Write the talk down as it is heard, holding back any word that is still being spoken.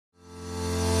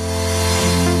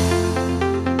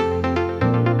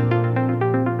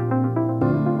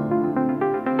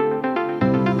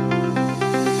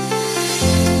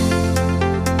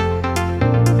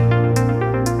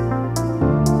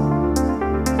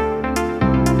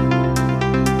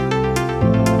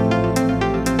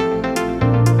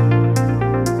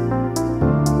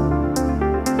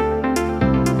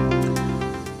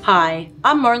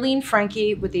I'm Marlene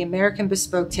Franke with the American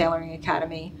Bespoke Tailoring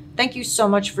Academy. Thank you so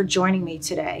much for joining me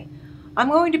today. I'm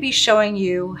going to be showing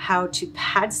you how to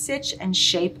pad stitch and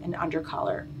shape an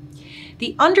undercollar.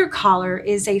 The undercollar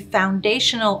is a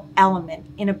foundational element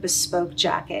in a bespoke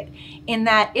jacket in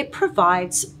that it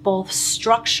provides both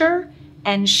structure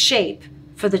and shape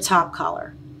for the top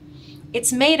collar.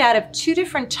 It's made out of two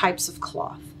different types of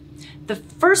cloth. The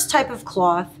first type of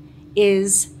cloth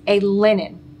is a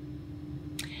linen.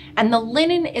 And the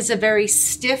linen is a very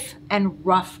stiff and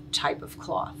rough type of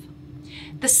cloth.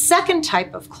 The second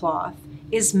type of cloth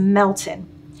is melton,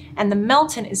 and the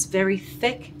melton is very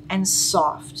thick and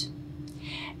soft.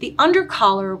 The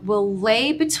undercollar will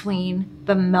lay between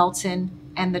the melton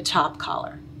and the top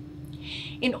collar.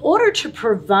 In order to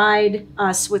provide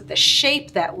us with the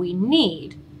shape that we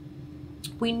need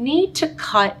to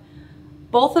cut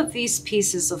both of these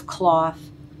pieces of cloth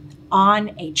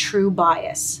on a true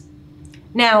bias.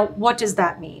 Now, what does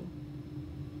that mean?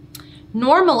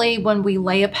 Normally, when we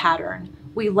lay a pattern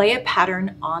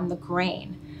on the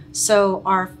grain. So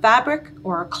our fabric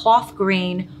or our cloth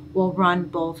grain will run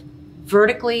both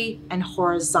vertically and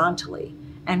horizontally,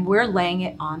 and we're laying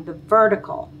it on the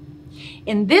vertical.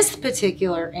 In this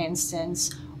particular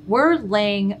instance, we're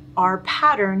laying our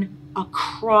pattern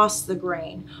across the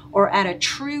grain or at a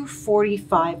true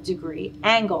 45-degree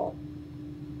angle.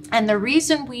 And the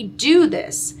reason we do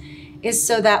this is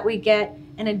so that we get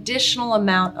an additional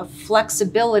amount of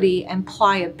flexibility and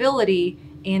pliability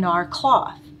in our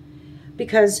cloth,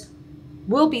 because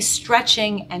we'll be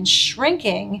stretching and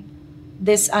shrinking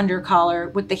this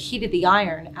undercollar with the heat of the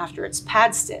iron after it's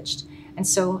pad stitched. And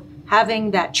so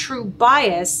having that true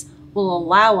bias will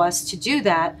allow us to do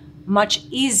that much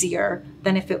easier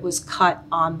than if it was cut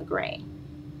on the grain.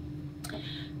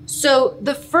 So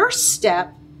the first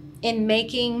step in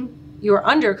making your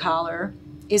undercollar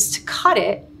is to cut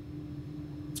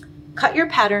your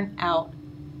pattern out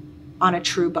on a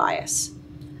true bias.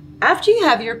 After you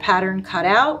have your pattern cut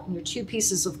out and your two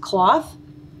pieces of cloth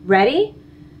ready,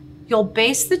 you'll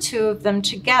baste the two of them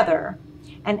together.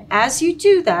 And as you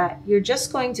do that, you're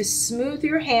just going to smooth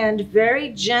your hand very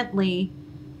gently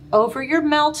over your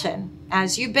melton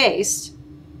as you baste.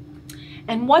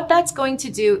 And what that's going to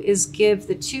do is give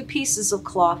the two pieces of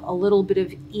cloth a little bit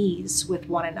of ease with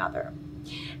one another.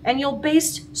 And you'll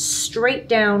baste straight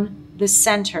down the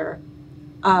center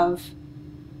of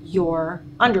your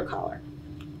undercollar.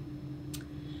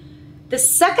 The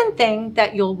second thing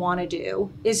that you'll want to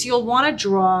do is you'll want to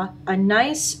draw a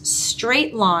nice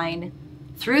straight line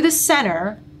through the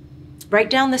center, right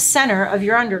down the center of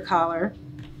your undercollar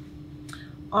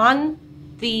on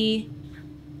the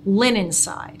linen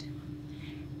side.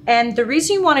 And the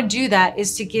reason you want to do that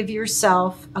is to give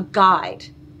yourself a guide.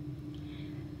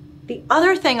 The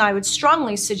other thing I would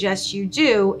strongly suggest you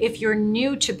do if you're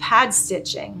new to pad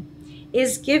stitching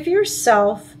is give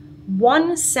yourself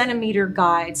 1 centimeter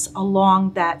guides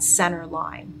along that center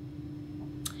line.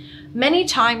 Many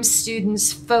times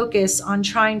students focus on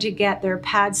trying to get their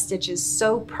pad stitches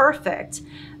so perfect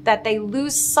that they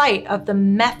lose sight of the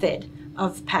method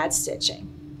of pad stitching.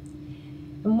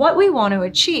 And what we want to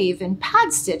achieve in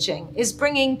pad stitching is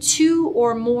bringing 2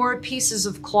 or more pieces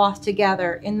of cloth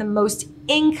together in the most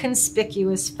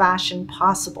inconspicuous fashion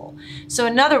possible. So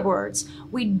in other words,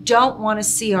 we don't want to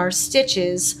see our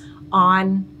stitches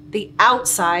on the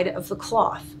outside of the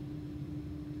cloth.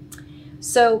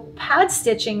 So pad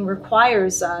stitching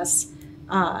requires us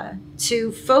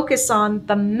to focus on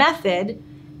the method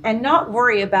and not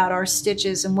worry about our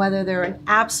stitches and whether they're an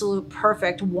absolute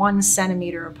perfect 1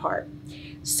 centimeter apart.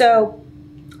 So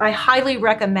I highly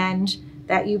recommend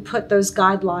that you put those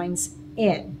guidelines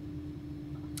in.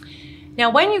 Now,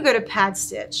 when you go to pad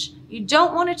stitch, you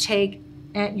don't want to take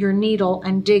your needle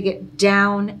and dig it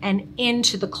down and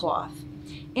into the cloth.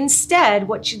 Instead,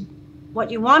 what you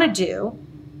want to do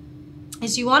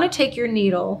is you want to take your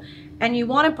needle and you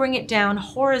want to bring it down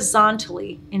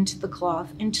horizontally into the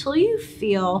cloth until you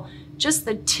feel just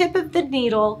the tip of the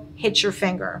needle hit your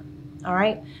finger. All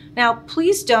right. Now,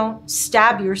 please don't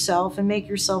stab yourself and make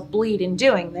yourself bleed in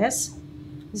doing this.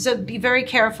 So be very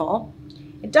careful.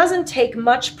 It doesn't take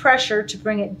much pressure to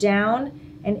bring it down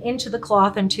and into the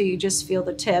cloth until you just feel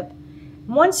the tip.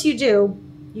 Once you do,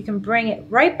 you can bring it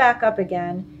right back up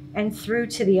again and through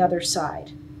to the other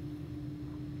side.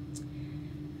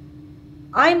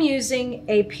 I'm using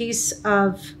a piece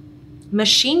of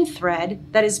machine thread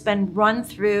that has been run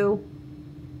through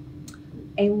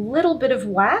a little bit of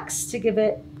wax to give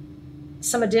it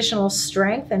some additional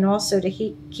strength and also to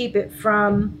keep it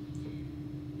from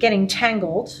getting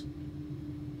tangled.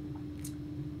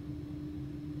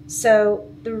 So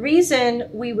the reason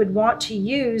we would want to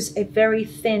use a very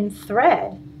thin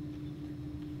thread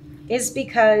is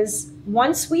because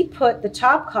once we put the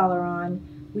top collar on,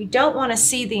 we don't want to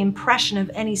see the impression of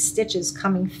any stitches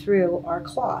coming through our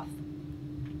cloth.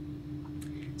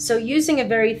 So using a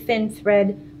very thin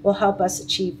thread will help us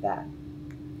achieve that.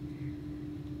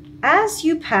 As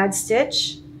you pad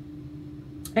stitch,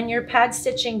 and you're pad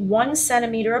stitching 1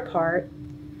 centimeter apart,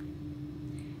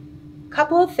 a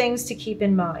couple of things to keep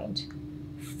in mind.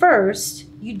 First,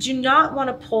 you do not want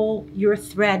to pull your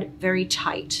thread very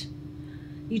tight.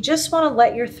 You just want to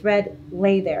let your thread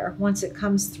lay there once it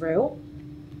comes through.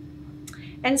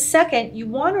 And second, you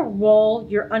want to roll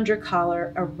your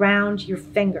undercollar around your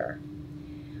finger.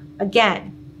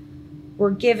 Again,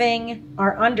 we're giving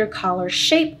our undercollar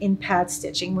shape in pad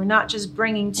stitching. We're not just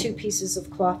bringing 2 pieces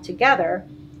of cloth together,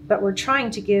 but we're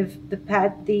trying to give the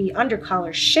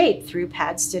undercollar shape through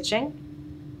pad stitching.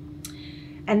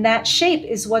 And that shape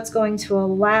is what's going to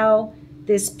allow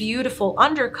this beautiful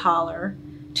undercollar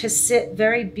to sit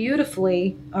very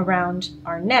beautifully around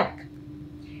our neck.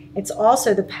 It's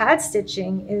also the pad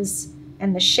stitching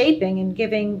and the shaping and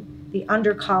giving the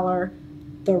undercollar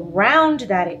the round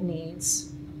that it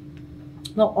needs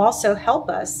will also help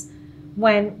us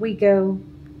when we go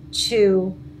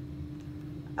to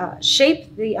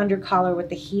shape the undercollar with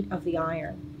the heat of the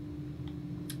iron.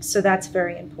 So that's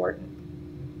very important.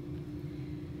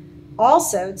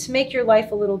 Also, to make your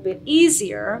life a little bit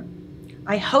easier,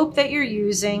 I hope that you're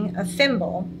using a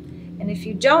thimble. And if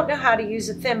you don't know how to use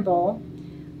a thimble,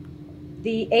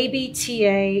 the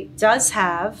ABTA does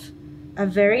have a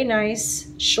very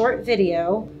nice short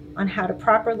video on how to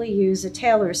properly use a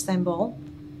tailor's thimble.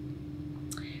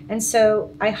 And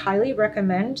so I highly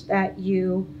recommend that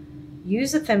you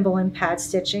use a thimble in pad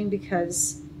stitching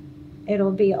because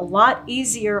it'll be a lot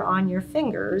easier on your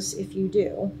fingers if you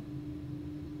do.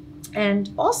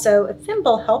 And also, a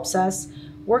thimble helps us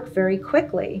work very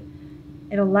quickly.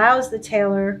 It allows the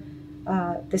tailor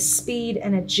the speed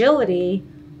and agility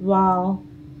while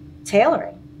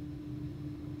tailoring.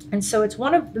 And so it's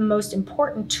one of the most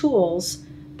important tools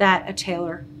that a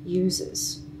tailor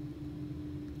uses.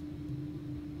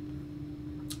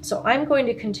 So I'm going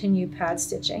to continue pad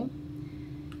stitching.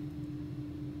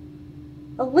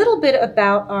 A little bit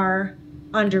about our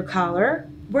undercollar.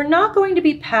 We're not going to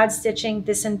be pad stitching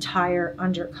this entire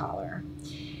undercollar.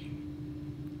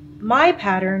 My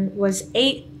pattern was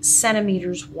 8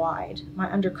 centimeters wide. My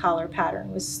undercollar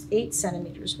pattern was 8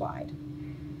 centimeters wide.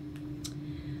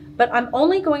 But I'm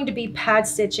only going to be pad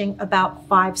stitching about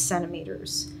 5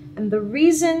 centimeters. And the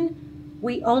reason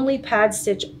we only pad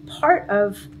stitch part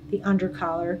of the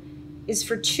undercollar is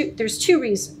there's 2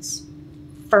 reasons.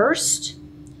 First,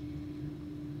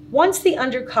 once the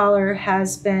undercollar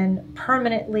has been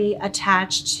permanently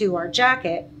attached to our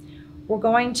jacket, we're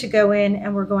going to go in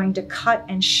and we're going to cut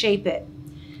and shape it.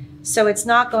 So it's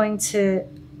not going to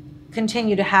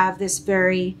continue to have this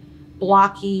very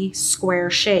blocky square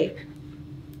shape.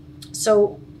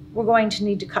 So we're going to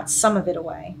need to cut some of it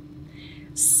away.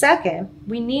 Second,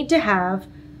 we need to have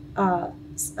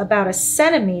about 1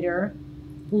 centimeter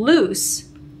loose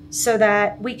so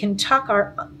that we can tuck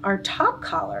our top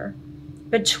collar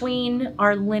between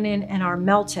our linen and our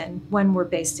melton when we're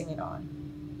basting it on.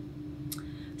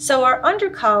 So our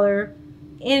undercollar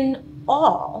in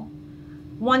all,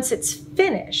 once it's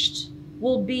finished,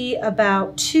 will be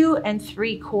about 2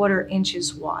 3/4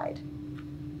 inches wide.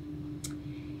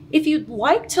 If you'd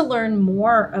like to learn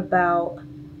more about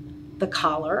the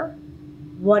collar,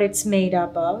 what it's made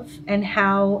up of, and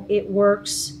how it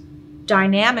works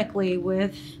dynamically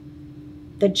with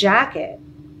the jacket,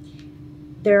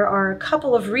 there are a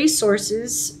couple of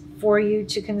resources for you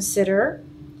to consider.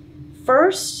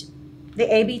 First, the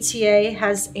ABTA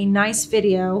has a nice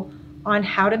video on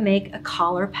how to make a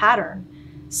collar pattern.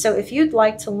 So if you'd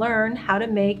like to learn how to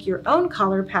make your own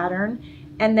collar pattern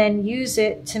and then use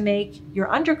it to make your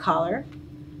undercollar,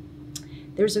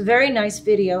 there's a very nice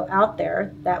video out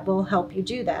there that will help you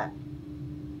do that.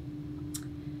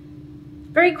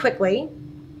 Very quickly,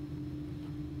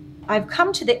 I've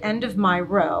come to the end of my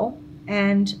row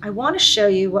and I want to show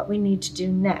you what we need to do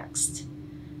next.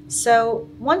 So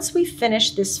once we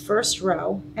finish this first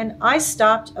row, and I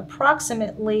stopped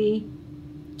approximately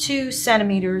 2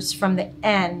 centimeters from the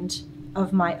end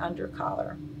of my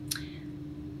undercollar.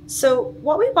 So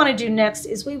what we want to do next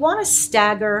is we want to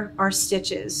stagger our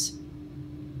stitches.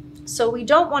 So we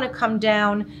don't want to come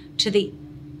down to the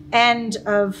end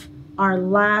of our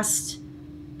last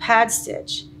pad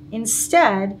stitch.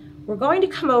 Instead, we're going to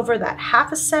come over that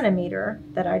 1/2 centimeter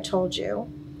that I told you,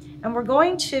 and we're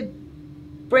going to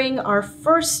bring our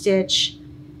first stitch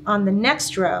on the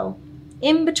next row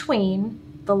in between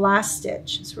the last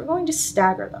stitch. So we're going to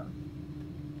stagger them.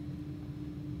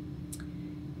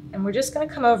 And we're just going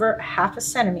to come over 1/2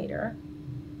 centimeter.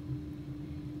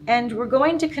 And we're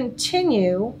going to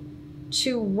continue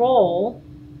to roll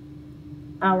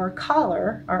our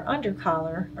collar, our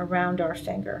undercollar, around our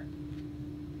finger.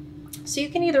 So you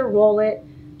can either roll it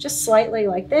just slightly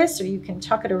like this, or you can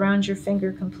tuck it around your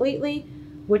finger completely,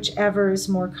 whichever is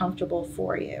more comfortable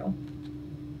for you.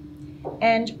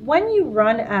 And when you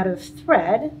run out of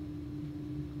thread,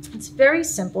 it's very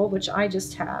simple, which I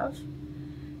just have.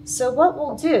 So what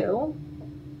we'll do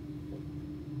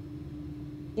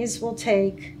is we'll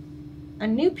take a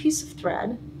new piece of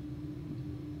thread.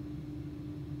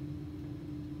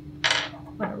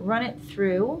 I'm going to run it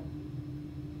through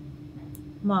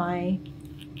my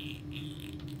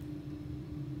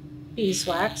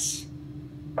beeswax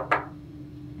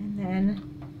and then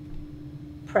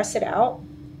press it out.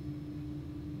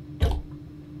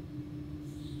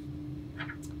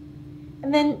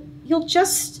 And then you'll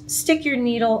just stick your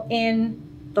needle in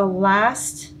the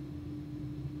last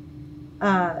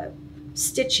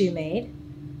stitch you made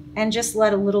and just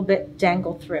let a little bit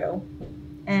dangle through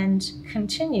and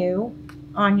continue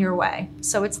on your way.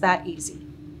 So it's that easy.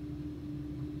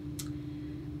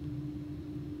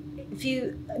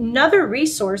 Another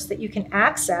resource that you can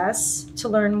access to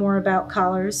learn more about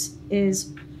collars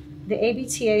is the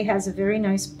ABTA has a very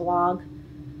nice blog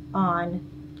on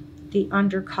the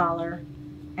undercollar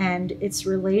and its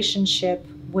relationship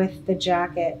with the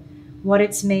jacket, what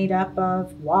it's made up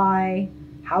of, why,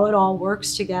 how it all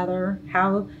works together,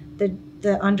 how the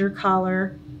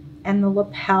undercollar and the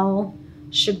lapel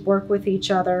should work with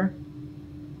each other.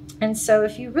 And so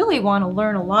if you really want to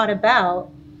learn a lot about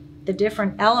the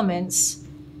different elements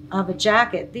of a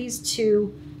jacket,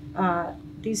 these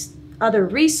other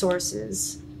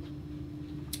resources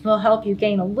will help you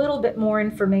gain a little bit more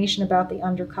information about the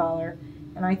undercollar,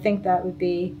 and I think that would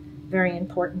be very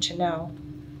important to know.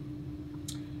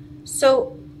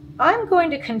 So I'm going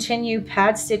to continue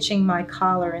pad stitching my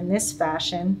collar in this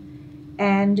fashion,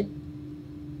 and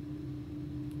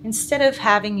instead of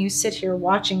having you sit here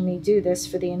watching me do this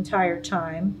for the entire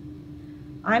time,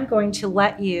 I'm going to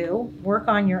let you work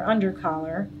on your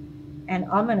undercollar, and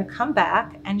I'm going to come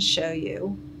back and show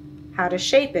you how to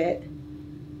shape it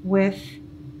with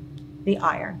the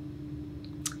iron.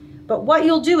 But what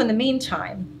you'll do in the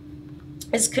meantime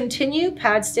is continue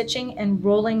pad stitching and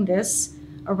rolling this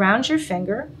around your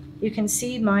finger. You can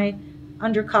see my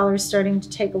undercollar is starting to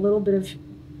take a little bit of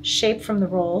shape from the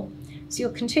roll. So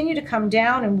you'll continue to come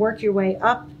down and work your way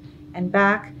up and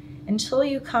back until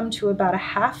you come to about a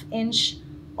 1/2 inch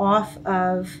off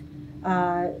of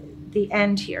the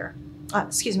end here.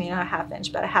 Excuse me, not a 1/2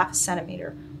 inch, but a 1/2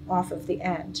 centimeter off of the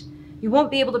end. You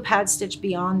won't be able to pad stitch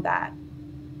beyond that.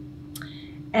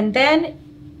 And then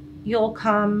you'll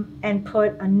come and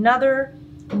put another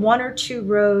 1 or 2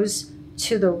 rows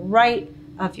to the right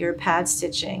of your pad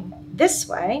stitching this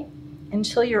way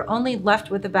until you're only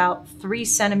left with about 3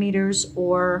 centimeters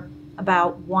or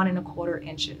about 1 1/4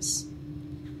 inches.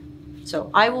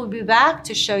 So I will be back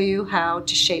to show you how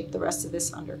to shape the rest of this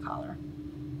undercollar.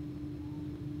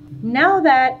 Now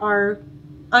that our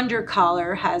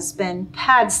undercollar has been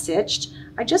pad stitched,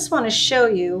 I just want to show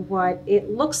you what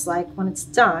it looks like when it's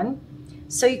done.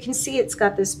 So you can see it's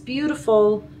got this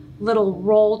beautiful little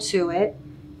roll to it.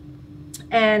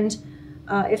 And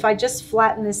if I just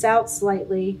flatten this out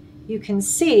slightly, you can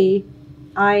see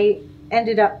I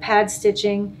ended up pad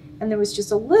stitching and there was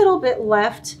just a little bit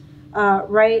left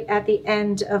right at the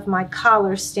end of my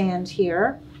collar stand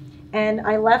here. And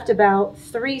I left about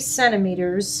 3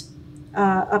 centimeters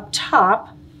up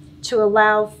top to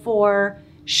allow for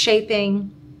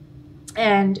shaping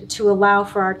and to allow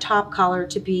for our top collar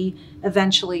to be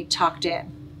eventually tucked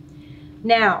in.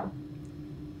 Now,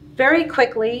 very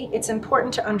quickly, it's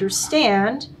important to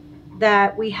understand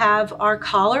that we have our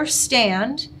collar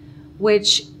stand,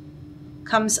 which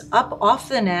comes up off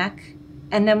the neck,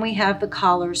 and then we have the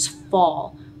collar's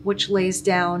fall, which lays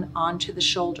down onto the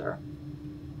shoulder.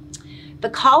 The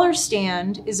collar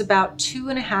stand is about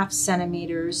 2.5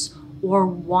 centimeters or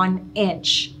 1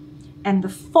 inch, and the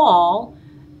fall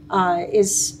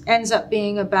ends up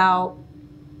being about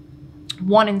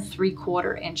 1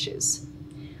 3/4 inches.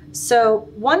 So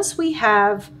once we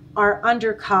have our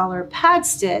undercollar pad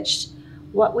stitched,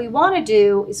 what we want to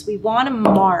do is we want to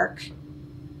mark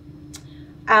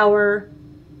our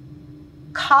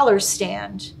collar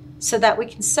stand so that we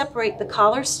can separate the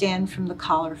collar stand from the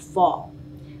collar fall.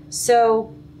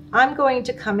 So I'm going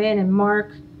to come in and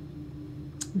mark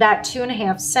that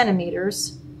 2.5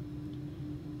 centimeters,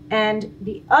 and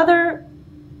the other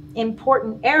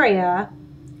important area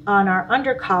on our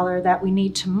undercollar that we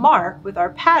need to mark with our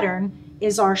pattern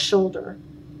is our shoulder.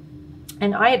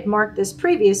 And I had marked this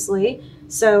previously,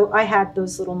 so I had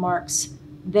those little marks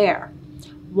there.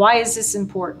 Why is this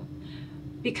important?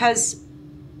 Because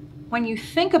when you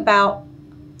think about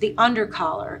the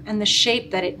undercollar and the shape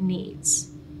that it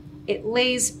needs, it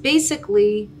lays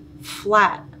basically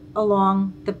flat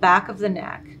along the back of the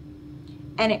neck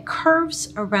and it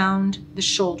curves around the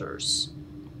shoulders.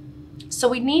 So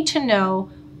we need to know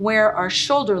where our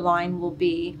shoulder line will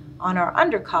be on our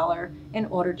undercollar in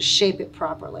order to shape it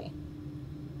properly.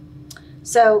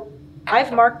 So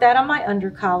I've marked that on my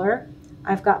undercollar.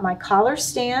 I've got my collar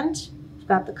stand, I've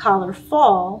got the collar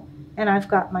fall, and I've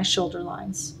got my shoulder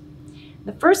lines.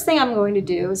 The first thing I'm going to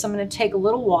do is I'm going to take a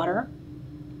little water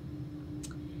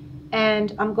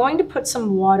and I'm going to put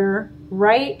some water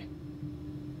right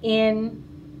in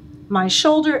my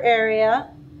shoulder area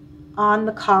on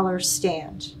the collar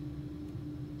stand.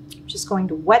 I'm just going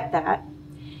to wet that.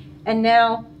 And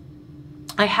now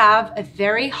I have a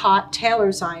very hot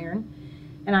tailor's iron,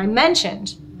 and I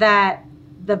mentioned that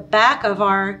the back of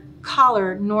our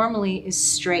collar normally is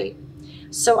straight.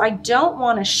 So I don't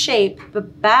want to shape the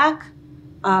back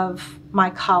of my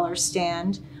collar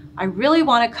stand. I really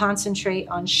want to concentrate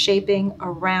on shaping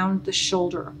around the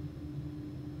shoulder,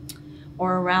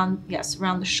 or around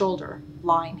the shoulder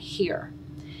line here.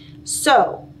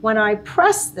 So when I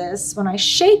press this, when I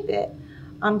shape it,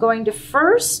 I'm going to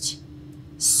first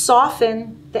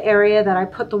soften the area that I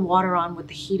put the water on with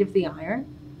the heat of the iron.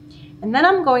 And then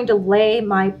I'm going to lay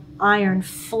my iron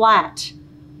flat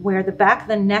where the back of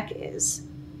the neck is.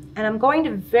 And I'm going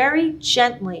to very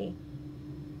gently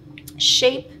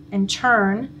shape and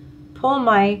turn, pull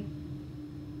my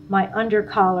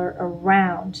undercollar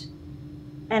around.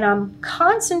 And I'm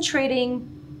concentrating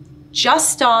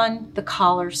just on the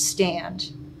collar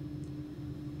stand.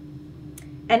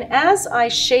 And as I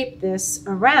shape this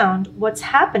around, what's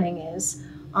happening is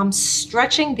I'm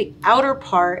stretching the outer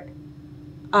part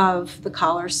of the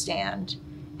collar stand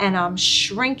and I'm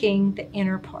shrinking the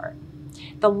inner part.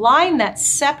 The line that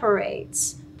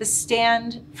separates the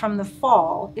stand from the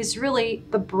fall is really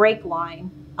the break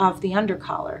line of the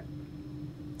undercollar.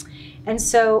 And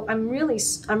so I'm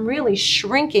really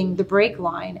shrinking the break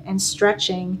line and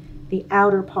stretching the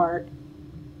outer part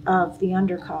of the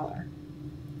undercollar,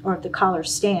 or of the collar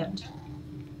stand.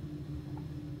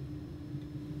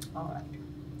 All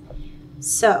right.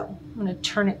 So I'm going to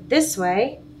turn it this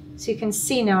way so you can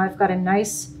see now I've got a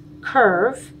nice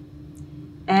curve,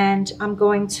 and I'm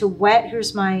going to wet,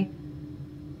 here's my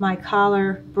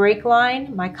collar break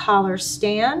line, my collar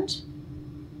stand,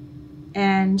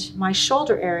 and my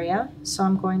shoulder area. So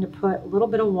I'm going to put a little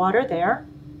bit of water there.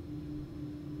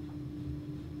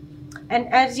 And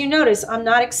as you notice, I'm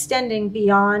not extending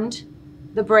beyond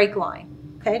the break line,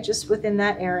 okay, just within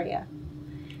that area.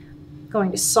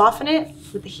 Going to soften it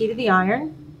with the heat of the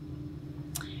iron.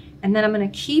 And then I'm going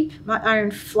to keep my iron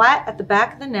flat at the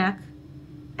back of the neck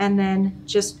and then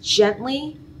just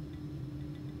gently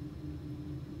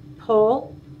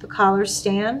pull the collar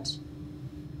stand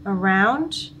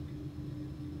around,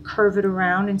 curve it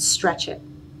around and stretch it.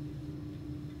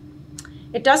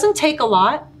 It doesn't take a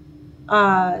lot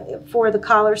for the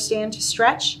collar stand to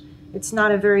stretch. It's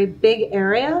not a very big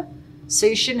area, so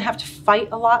you shouldn't have to fight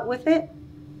a lot with it.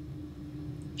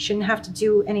 You shouldn't have to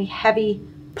do any heavy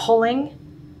pulling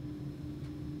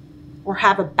or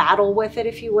have a battle with it,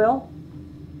 if you will.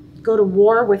 Go to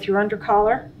war with your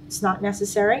undercollar. It's not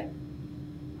necessary.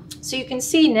 So you can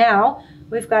see now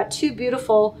we've got two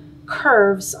beautiful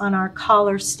curves on our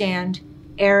collar stand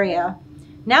area.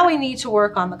 Now we need to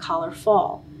work on the collar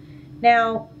fall.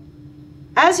 Now,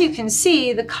 as you can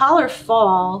see, the collar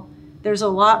fall, there's a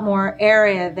lot more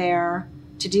area there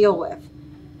to deal with.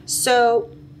 So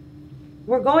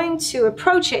we're going to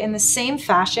approach it in the same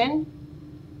fashion,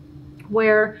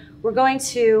 where we're going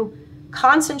to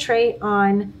concentrate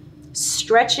on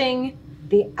stretching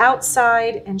the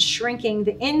outside and shrinking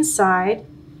the inside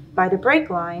by the break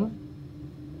line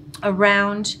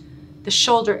around the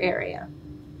shoulder area.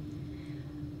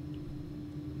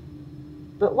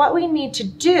 But what we need to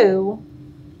do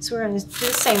is we're going to do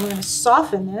the same. We're going to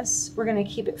soften this. We're going to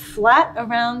keep it flat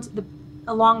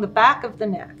along the back of the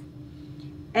neck.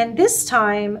 And this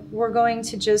time we're going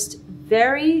to just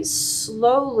very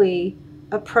slowly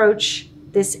approach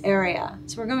this area.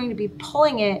 So we're going to be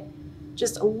pulling it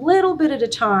just a little bit at a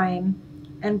time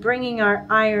and bringing our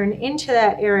iron into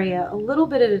that area a little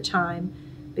bit at a time,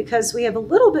 because we have a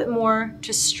little bit more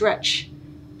to stretch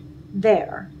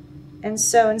there. And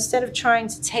so instead of trying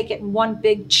to take it in one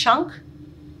big chunk,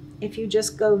 if you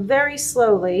just go very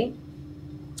slowly,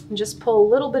 and just pull a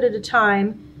little bit at a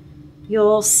time,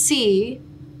 you'll see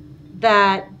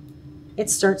that it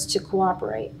starts to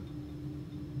cooperate.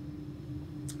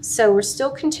 So we're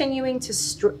still continuing to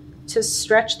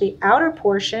stretch the outer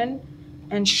portion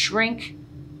and shrink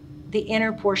the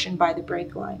inner portion by the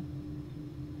break line.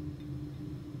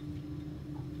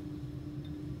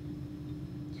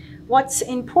 What's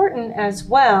important as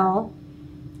well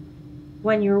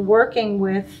when you're working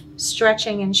with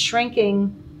stretching and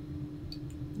shrinking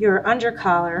your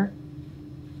undercollar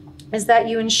is that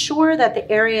you ensure that the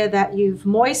area that you've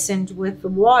moistened with the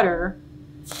water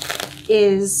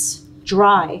is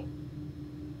dry,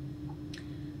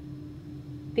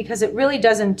 because it really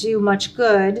doesn't do much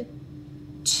good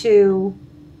to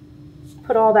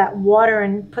put all that water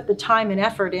and put the time and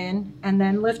effort in and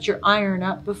then lift your iron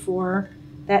up before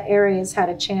that area has had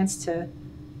a chance to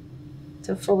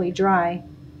fully dry.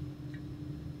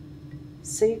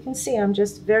 So you can see I'm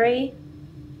just very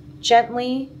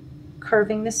gently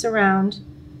curving this around,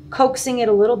 coaxing it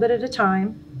a little bit at a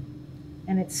time,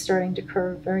 and it's starting to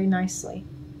curve very nicely.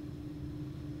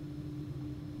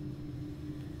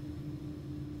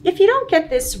 If you don't get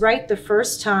this right the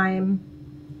first time,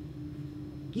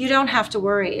 you don't have to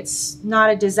worry. It's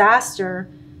not a disaster.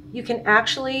 You can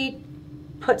actually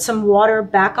put some water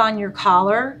back on your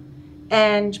collar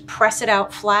and press it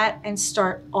out flat and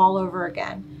start all over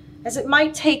again, as it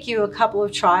might take you a couple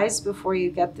of tries before you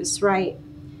get this right.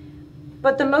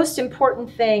 But the most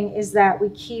important thing is that we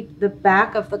keep the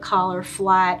back of the collar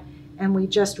flat and we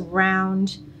just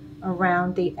round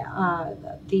around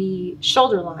the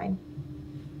shoulder line.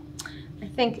 I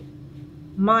think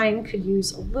mine could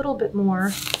use a little bit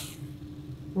more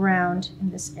round in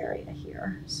this area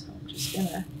here. So I'm just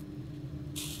gonna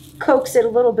coax it a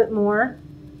little bit more.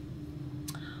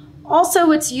 Also,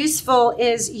 what's useful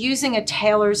is using a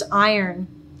tailor's iron.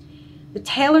 The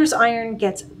tailor's iron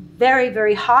gets very,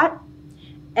 very hot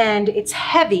and it's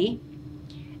heavy.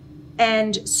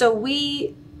 And so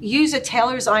we use a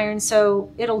tailor's iron so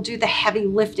it'll do the heavy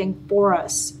lifting for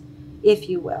us, if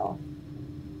you will.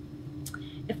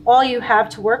 If all you have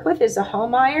to work with is a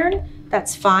home iron,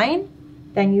 that's fine.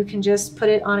 Then you can just put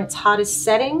it on its hottest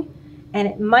setting, and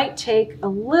it might take a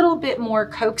little bit more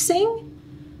coaxing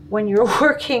when you're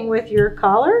working with your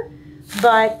collar,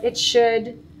 but it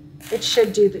should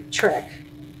do the trick.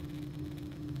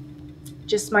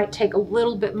 Just might take a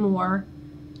little bit more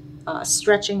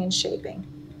stretching and shaping.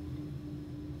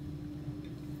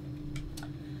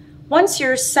 Once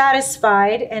you're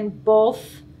satisfied and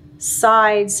both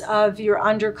sides of your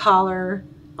undercollar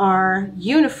are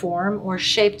uniform or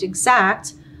shaped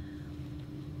exact,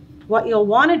 what you'll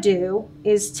want to do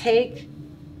is take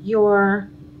your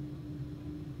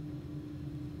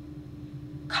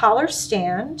collar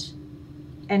stand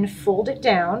and fold it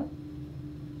down,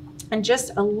 and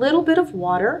just a little bit of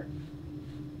water,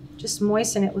 just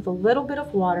moisten it with a little bit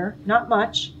of water, not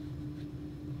much,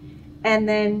 and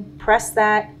then press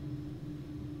that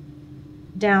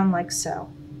down like so,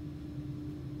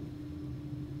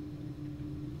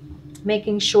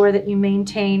 making sure that you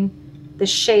maintain the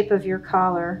shape of your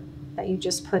collar that you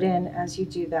just put in as you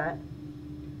do that.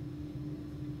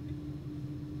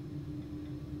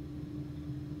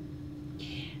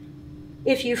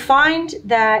 If you find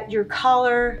that your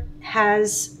collar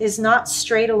is not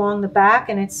straight along the back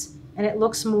and it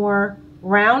looks more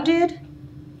rounded,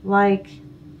 like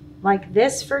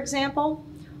this, for example,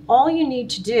 all you need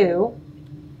to do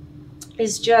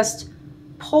is just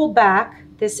pull back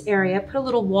this area, put a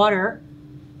little water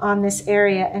on this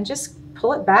area and just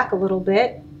pull it back a little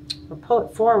bit, or pull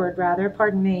it forward rather,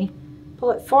 pardon me,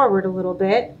 pull it forward a little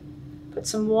bit, put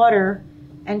some water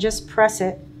and just press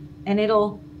it, and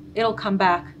it'll come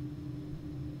back.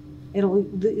 It'll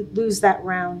lose that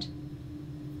round.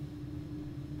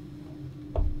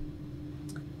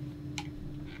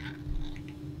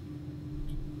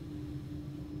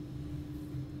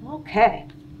 Okay,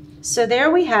 so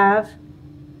there we have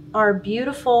our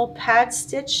beautiful pad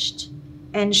stitched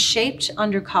and shaped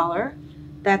undercollar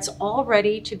that's all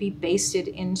ready to be basted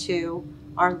into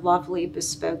our lovely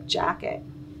bespoke jacket.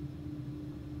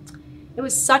 It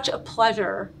was such a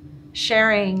pleasure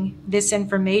sharing this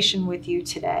information with you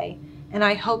today, and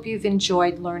I hope you've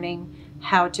enjoyed learning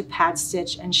how to pad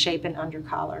stitch and shape an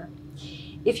undercollar.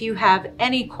 If you have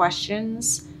any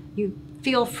questions, you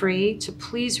feel free to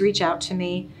please reach out to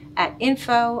me at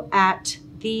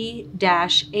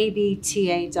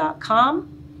info@the-abta.com,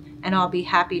 and I'll be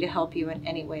happy to help you in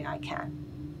any way I can.